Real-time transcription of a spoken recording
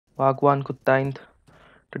Wagwan Kuttaind.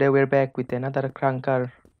 Today we're back with another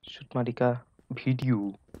krunker Shutmarika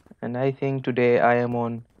video. And I think today I am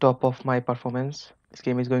on top of my performance. This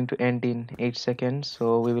game is going to end in 8 seconds,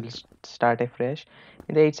 so we will start afresh.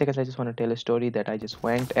 In the 8 seconds, I just want to tell a story that I just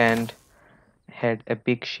wanked and had a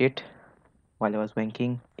big shit while I was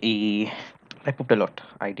wanking. I pooped a lot.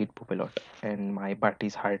 I did poop a lot, and my butt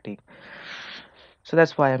is hurting. So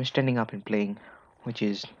that's why I'm standing up and playing, which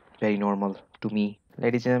is very normal to me.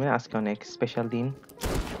 Ladies and gentlemen, আজকে অনেক special দিন।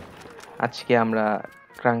 আজকে আমরা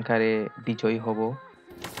ক্রাঙ্কারে বিজয়ী হব।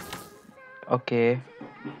 ওকে,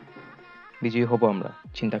 বিজয়ী হব আমরা,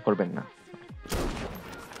 চিন্তা করবেন না।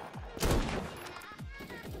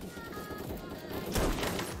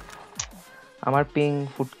 আমার ping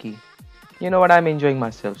ফুটকি। You know what? I'm enjoying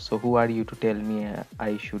myself. So who are you to tell me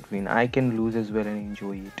I should win? I can lose as well and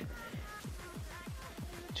enjoy it.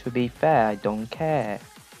 To be fair, I don't care.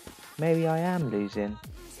 Maybe I am losing.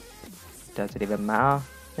 Does it even matter?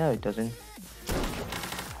 No, it doesn't.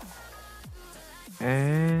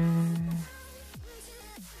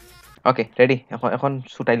 Okay, ready? এখন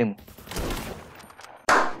ছুটাইলিম।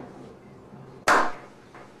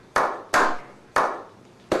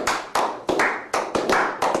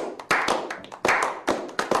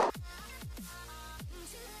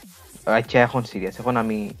 আচ্ছা, এখন serious. এখন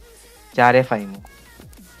আমি চারে ফাইমু।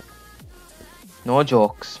 No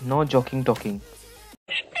jokes, no joking talking.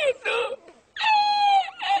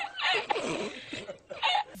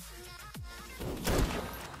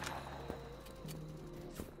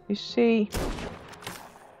 You see,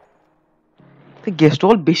 the guest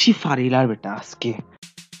all বেশি ফারিলার বেটা আজকে।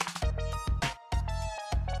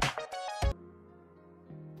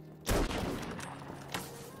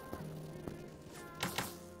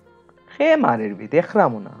 হে মারের বি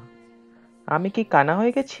দেখলাম না, আমি কি কানা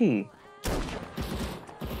হয়ে গেছি?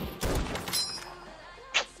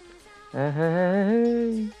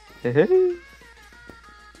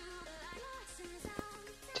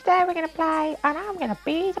 Today we're gonna play and I'm gonna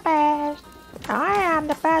be the best. I am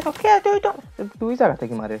the best. Okay, তুই জায়গা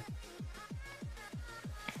থেকে মারে।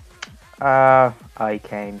 I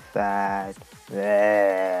came sad.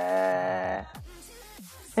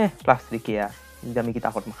 প্লাস্টিক ইয়ার আমি কি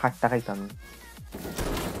তাকত হাটটা খাইতাম।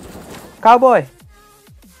 কাউবয়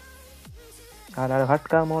সারার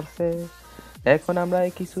হাটকা মরছে, এখন আমরা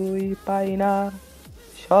কিছুই পাই না।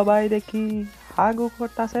 সবাই দেখি হাগু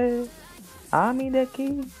করতেছে, আমি দেখি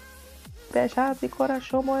পেশাবি করার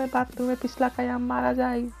সময় বাথরুমে পিছলা খাইয়া মারা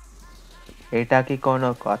যায়। এটা কি কোনো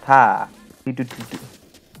কথা?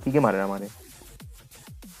 কি মারে আমারে?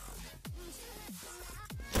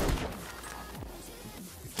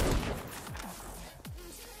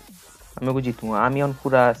 আমি বুঝি তুমি, আমি এখন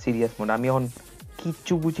পুরা সিরিয়াস মোড। আমি এখন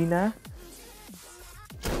কিচ্ছু বুঝি না।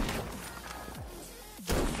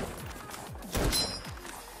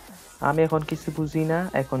 আমি এখন কিছু বুঝি না।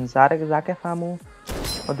 এখন যাকে ফামু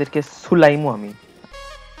ওদেরকে সুলাইমু আমি।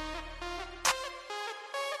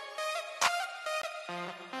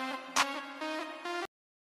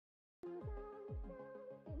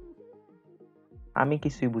 আমি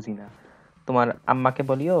কিছুই বুঝি না। তোমার আম্মাকে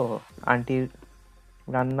বলিও আন্টির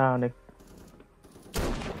রান্না অনেক।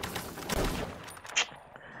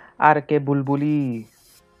 আর কে বুলবুলি?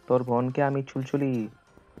 তোর বোনকে আমি চুলচুলি।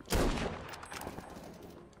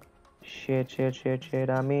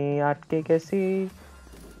 আমি আটকে গেছি,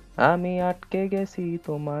 আমি আটকে গেছি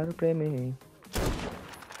তোমার প্রেমে,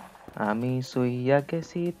 আমি সইয়া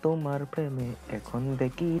গেছি তোমার প্রেমে। এখন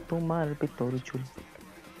দেখি তোমার ভিতর চুল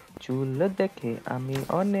চুল দেখে আমি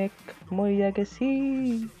অনেক মরিয়া গেছি,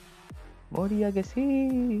 মরিয়া গেছি।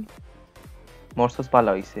 মরসস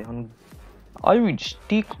পালা হইছে। এখন I will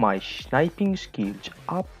stick my sniping skills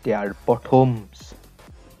up their bottoms.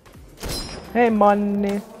 Hey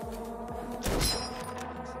money.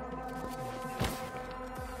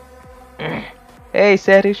 Hey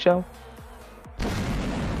Serisha.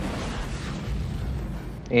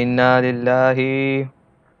 Inna lillahi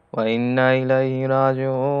wa inna ilaihi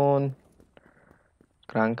rajiun.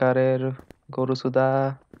 ক্রাঙ্কারের গরু সুদা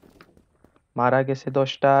মারা গেছে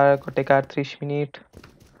 10টা ঘটিকা 30 মিনিট।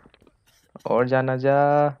 ওর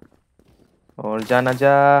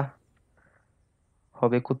জানাজা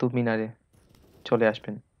হবে কুতুব মিনারে। চলে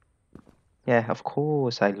আসবেন। Yeah, of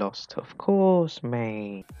course I lost. Of course,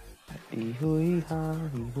 mate. Ihuiha,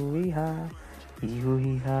 ihuiha,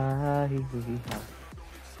 ihuiha, ihuiha.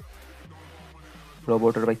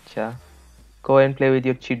 Roboter বাচ্চা. Go and play with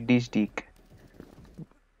your chiddies dick.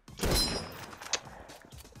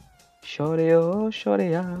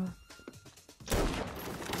 সরেয়া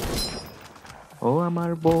ও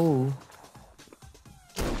আমার বউ।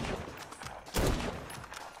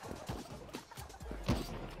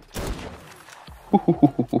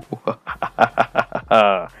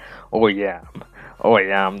 Oh yeah. Oh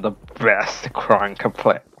yeah, I'm the best krunker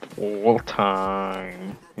player of all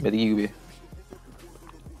time. Hvad det gik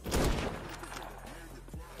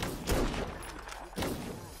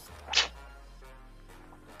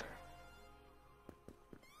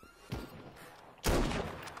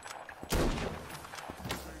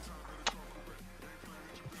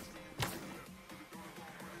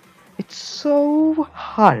It's so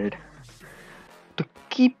hard to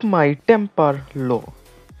keep my temper low.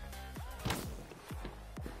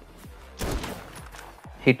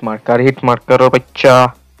 Hit marker और बच्चा.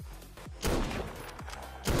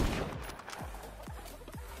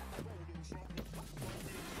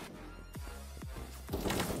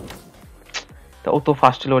 तो तो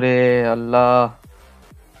fast लो रे अल्लाह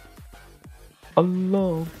अल्लाह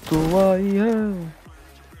तो आई है.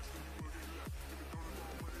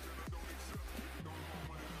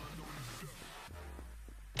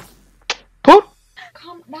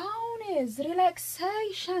 Calm down, is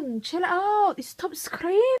relaxation. Chill out. Stop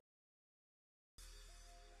screaming.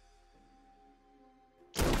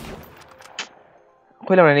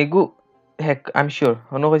 কইলাম না নিগু heck I'm sure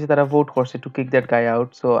ono hoyse tara vote korche to kick that guy out,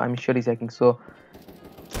 so I'm sure he's hacking, so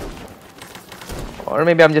or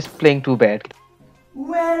maybe I'm just playing too bad.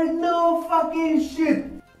 Well, no fucking shit.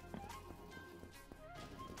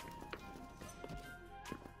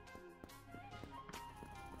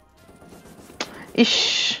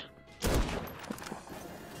 Ish.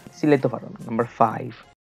 Sileto paro number 5.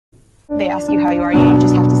 They ask you how you are, you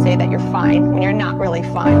just have to say that you're fine when you're not really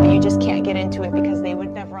fine, but you just can't get into it because they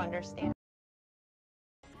would never understand.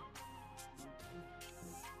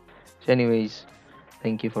 So anyways,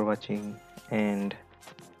 thank you for watching and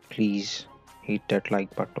please hit that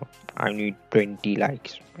like button. I need 20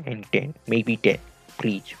 likes and 10, maybe 10.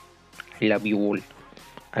 Please. I love you all.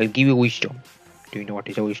 I'll give you wisdom. Do you know what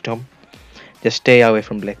is a wisdom? Just stay away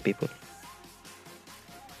from black people.